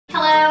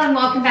and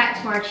welcome back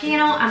to our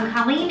channel. I'm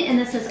Colleen and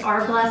this is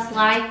Our Blessed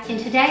Life, and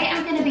today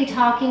I'm going to be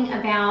talking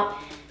about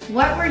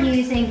what we're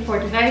using for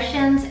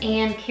devotions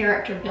and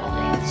character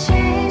building.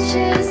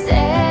 Changes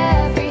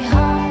every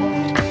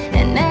heart,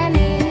 and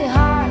any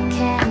heart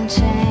can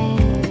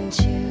change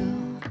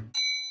you.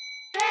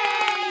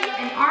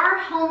 In our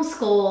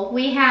homeschool,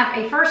 we have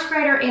a first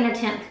grader and a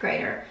 10th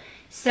grader.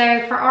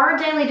 So for our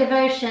daily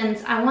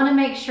devotions, I want to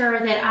make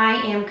sure that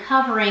I am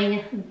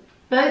covering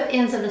both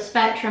ends of the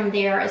spectrum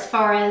there as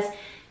far as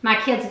my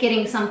kids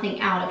getting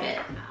something out of it.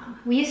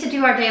 We used to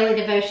do our daily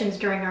devotions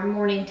during our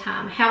morning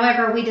time.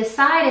 However, we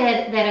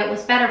decided that it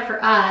was better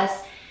for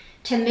us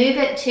to move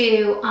it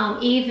to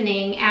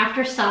evening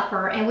after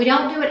supper. And we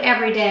don't do it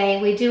every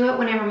day. We do it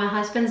whenever my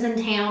husband's in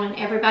town and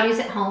everybody's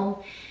at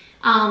home.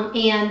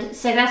 And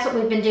so that's what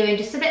we've been doing,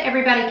 just so that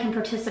everybody can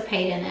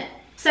participate in it.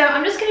 So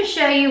I'm just going to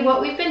show you what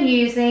we've been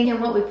using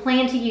and what we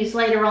plan to use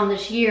later on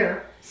this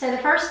year. So the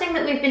first thing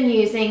that we've been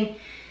using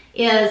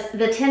is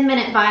the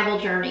 10-minute Bible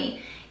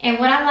journey. And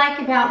what I like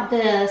about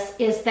this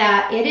is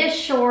that it is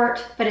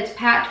short, but it's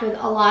packed with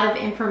a lot of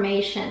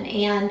information.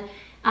 And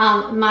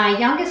my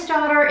youngest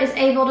daughter is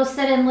able to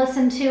sit and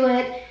listen to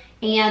it,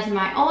 and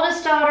my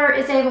oldest daughter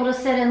is able to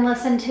sit and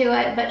listen to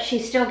it, but she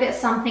still gets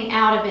something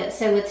out of it.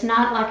 So it's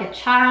not like a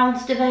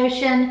child's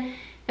devotion,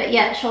 but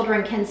yet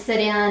children can sit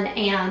in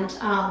and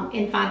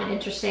find it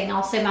interesting.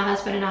 Also, my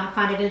husband and I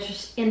find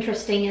it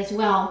interesting as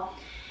well.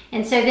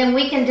 And so then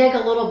we can dig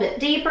a little bit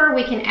deeper.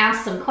 We can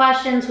ask some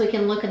questions. We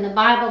can look in the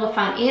Bible to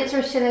find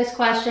answers to those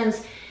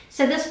questions.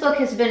 So this book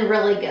has been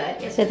really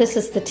good. So this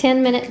is the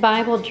 10-minute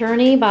Bible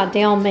journey by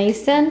Dale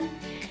Mason.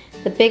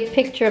 The big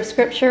picture of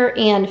scripture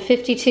and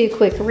 52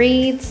 quick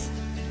reads.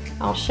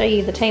 I'll show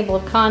you the table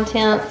of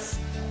contents.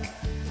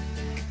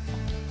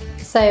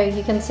 So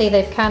you can see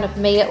they've kind of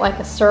made it like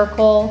a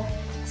circle.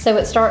 So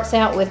it starts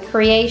out with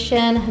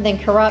creation, then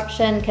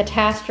corruption,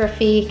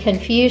 catastrophe,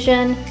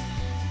 confusion,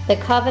 the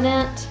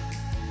covenant,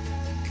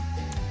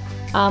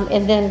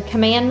 and then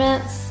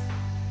commandments,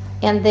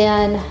 and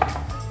then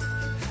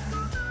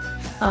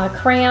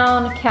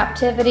crown,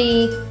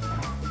 captivity,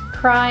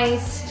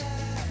 Christ,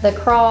 the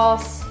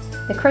cross,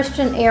 the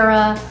Christian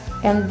era,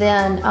 and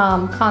then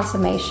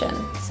consummation.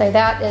 So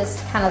that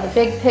is kind of the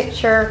big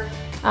picture,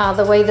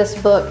 the way this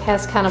book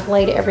has kind of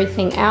laid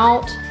everything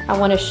out. I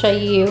want to show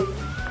you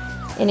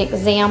an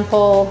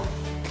example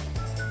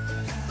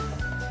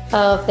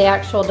of the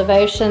actual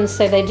devotions.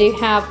 So they do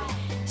have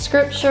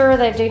scripture,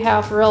 they do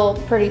have real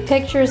pretty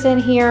pictures in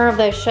here.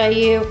 They show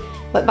you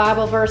what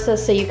Bible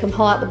verses, so you can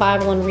pull out the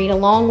Bible and read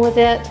along with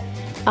it.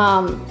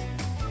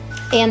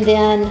 And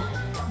then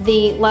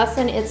the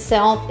lesson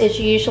itself is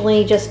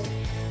usually just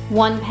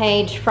one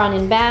page front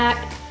and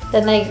back.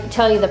 Then they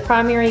tell you the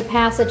primary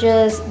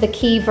passages, the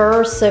key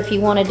verse, so if you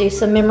want to do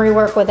some memory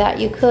work with that,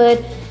 you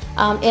could.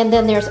 And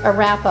then there's a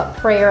wrap-up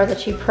prayer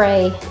that you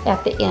pray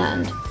at the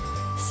end.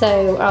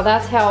 So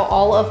that's how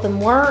all of them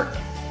work,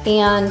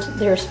 and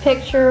there's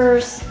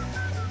pictures.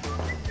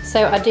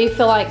 So I do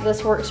feel like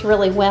this works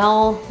really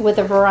well with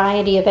a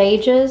variety of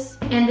ages.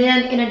 And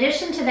then in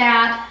addition to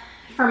that,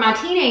 for my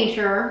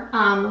teenager,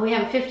 we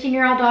have a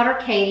 15-year-old daughter,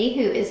 Katie,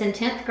 who is in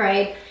 10th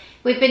grade.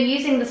 We've been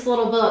using this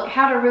little book,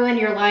 How to Ruin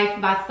Your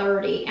Life by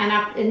 30.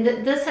 And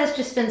this has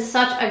just been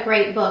such a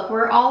great book.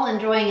 We're all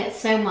enjoying it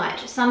so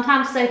much.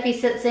 Sometimes Sophie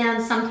sits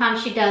in,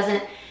 sometimes she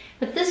doesn't.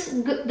 But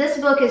this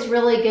book is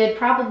really good,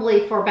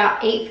 probably for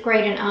about 8th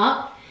grade and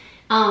up.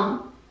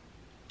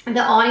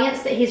 The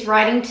audience that he's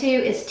writing to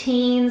is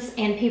teens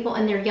and people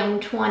in their young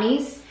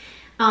 20s.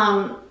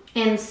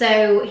 And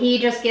so he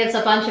just gives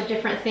a bunch of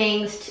different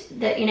things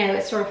that, you know,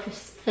 it's sort of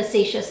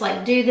facetious,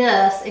 like do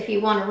this if you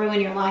want to ruin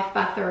your life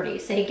by 30.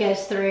 So he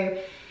goes through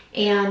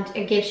and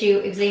it gives you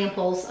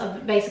examples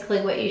of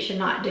basically what you should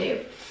not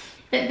do.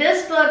 But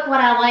this book, what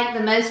I like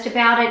the most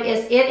about it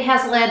is it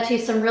has led to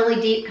some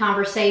really deep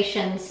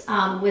conversations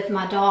with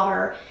my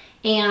daughter.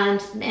 And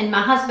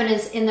my husband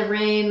is in the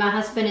room. My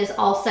husband is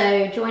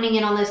also joining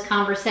in on those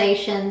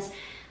conversations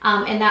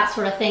and that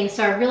sort of thing.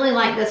 So I really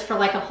like this for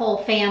like a whole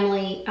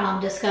family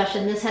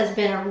discussion. This has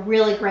been a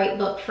really great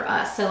book for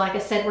us. So like I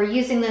said, we're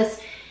using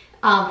this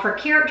for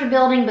character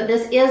building, but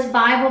this is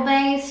Bible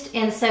based.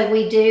 And so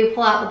we do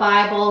pull out the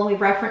Bible, we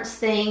reference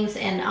things,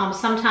 and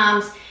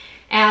sometimes,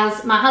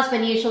 as my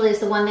husband usually is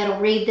the one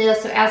that'll read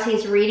this, so as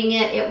he's reading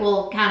it, it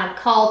will kind of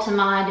call to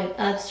mind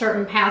a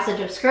certain passage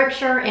of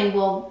scripture, and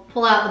we'll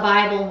pull out the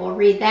Bible and we'll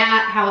read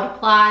that, how it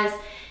applies.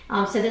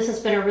 So this has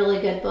been a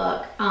really good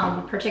book,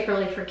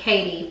 particularly for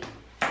Katie.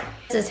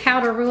 This is How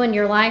to Ruin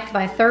Your Life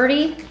by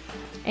 30,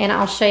 and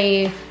I'll show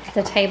you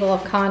the table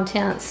of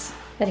contents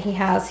that he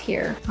has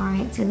here. All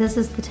right, so this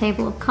is the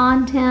table of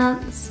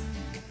contents.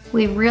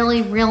 We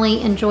really,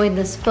 really enjoyed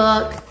this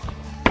book.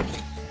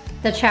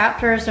 The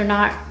chapters are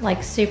not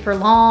like super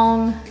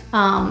long,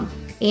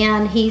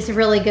 and he's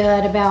really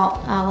good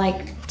about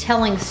like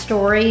telling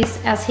stories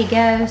as he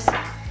goes.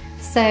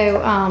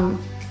 So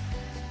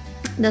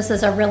this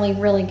is a really,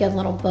 really good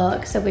little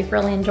book. So we've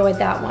really enjoyed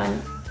that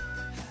one.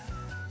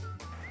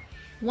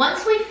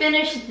 Once we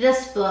finish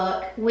this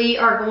book, we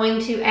are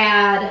going to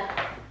add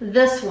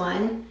this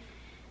one,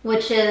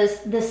 which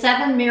is The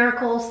 7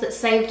 Miracles That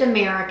Saved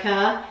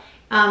America.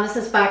 This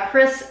is by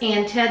Chris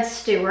and Ted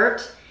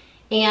Stewart.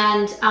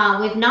 And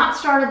we've not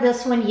started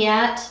this one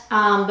yet,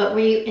 but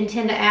we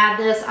intend to add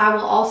this. I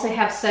will also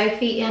have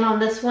Sophie in on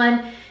this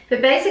one.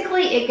 But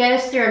basically it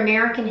goes through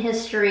American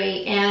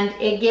history, and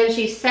it gives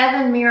you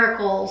 7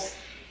 miracles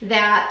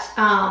that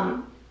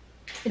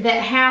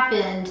that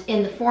happened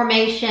in the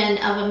formation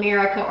of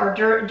America, or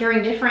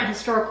during different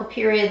historical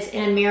periods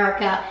in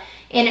America.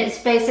 And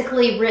it's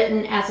basically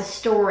written as a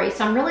story.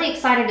 So I'm really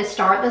excited to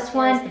start this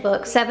one. It's the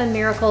book 7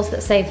 Miracles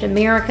That Saved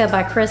America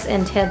by Chris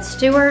and Ted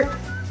Stewart.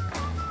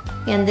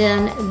 And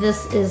then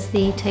this is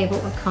the table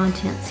of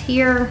contents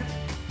here.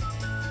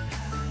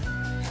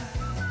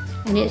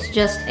 And it's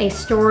just a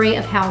story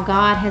of how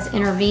God has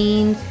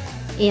intervened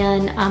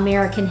in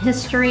American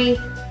history,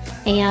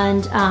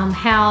 and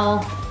how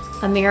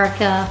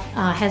America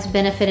has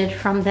benefited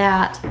from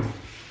that.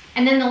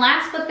 And then the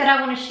last book that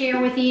I want to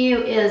share with you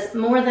is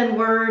More Than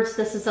Words.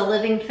 This is a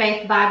Living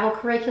Faith Bible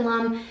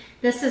curriculum.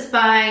 This is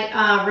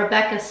by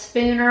Rebecca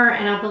Spooner,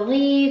 and I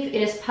believe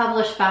it is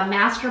published by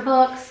Master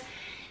Books.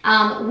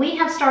 We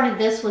have started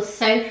this with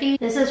Sophie.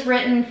 This is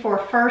written for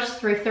 1st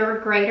through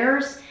 3rd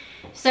graders.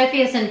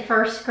 Sophie is in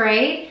 1st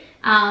grade,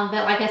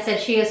 but like I said,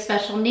 she has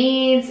special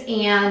needs,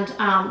 and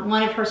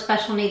one of her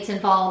special needs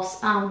involves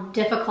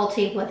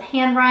difficulty with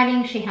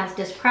handwriting. She has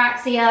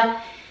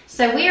dyspraxia.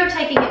 So we are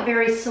taking it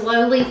very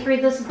slowly through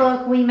this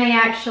book. We may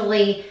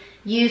actually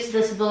use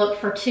this book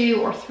for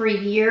 2 or 3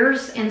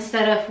 years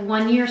instead of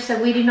 1 year.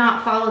 So we do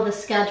not follow the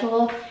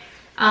schedule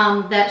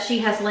that she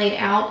has laid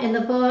out in the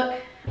book.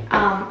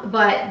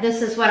 But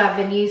this is what I've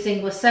been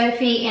using with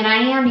Sophie, and I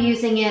am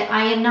using it.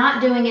 I am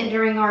not doing it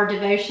during our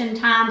devotion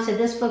time, so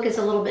this book is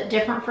a little bit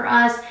different for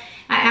us.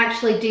 I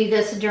actually do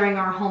this during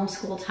our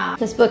homeschool time.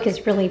 This book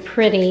is really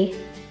pretty.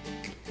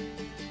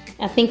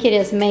 I think it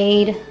is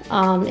made,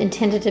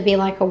 intended to be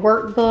like a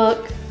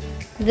workbook.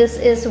 This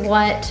is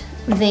what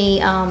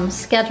the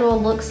schedule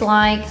looks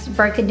like. It's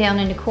broken down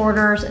into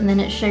quarters, and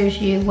then it shows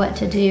you what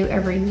to do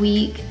every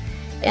week.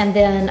 And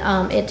then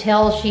it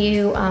tells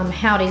you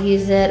how to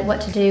use it,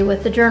 what to do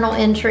with the journal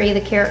entry,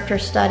 the character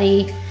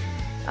study,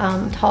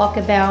 talk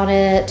about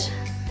it,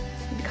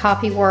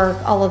 copy work,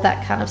 all of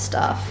that kind of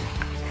stuff.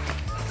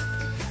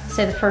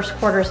 So the first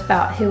quarter is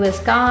about who is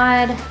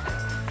God.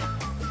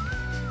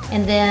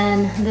 And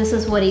then this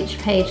is what each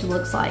page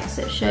looks like.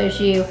 So it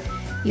shows you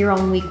you're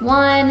on week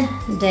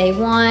 1, day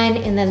 1,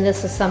 and then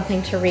this is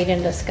something to read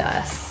and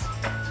discuss.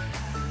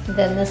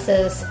 Then this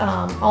is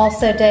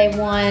also day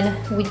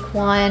 1, week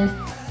 1,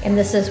 and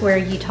this is where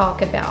you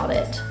talk about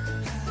it.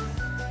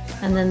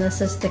 And then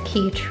this is the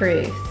key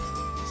truth,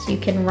 so you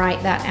can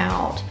write that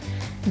out.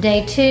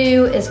 Day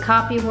 2 is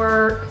copy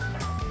work,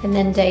 and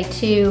then day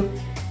 2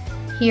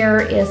 here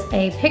is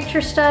a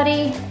picture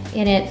study,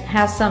 and it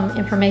has some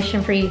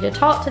information for you to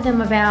talk to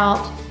them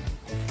about.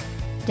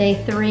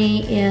 Day 3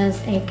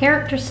 is a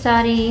character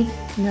study,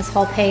 and this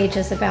whole page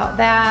is about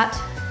that.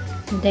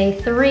 Day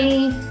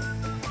 3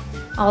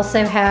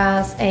 also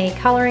has a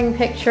coloring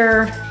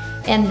picture,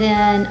 and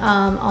then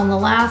on the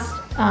last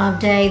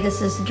day,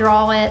 this is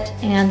draw it,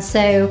 and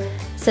so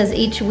it says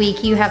each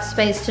week you have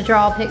space to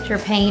draw a picture,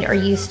 paint, or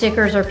use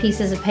stickers or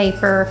pieces of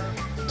paper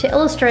to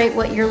illustrate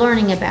what you're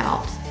learning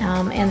about.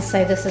 And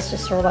so this is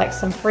just sort of like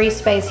some free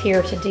space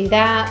here to do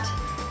that.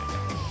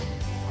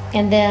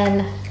 And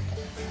then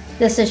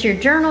this is your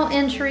journal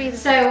entry.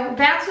 So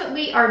that's what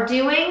we are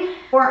doing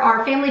for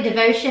our family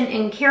devotion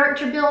and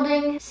character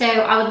building. So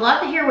I would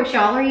love to hear what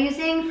y'all are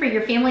using for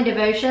your family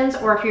devotions,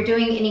 or if you're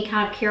doing any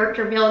kind of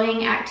character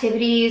building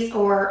activities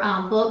or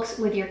books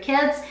with your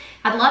kids.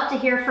 I'd love to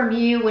hear from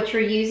you what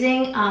you're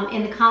using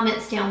in the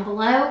comments down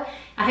below.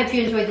 I hope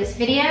you enjoyed this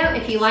video.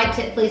 If you liked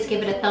it, please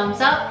give it a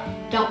thumbs up.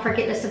 Don't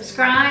forget to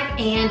subscribe,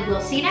 and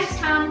we'll see you next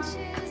time.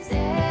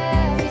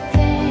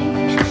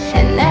 Everything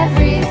and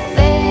everything.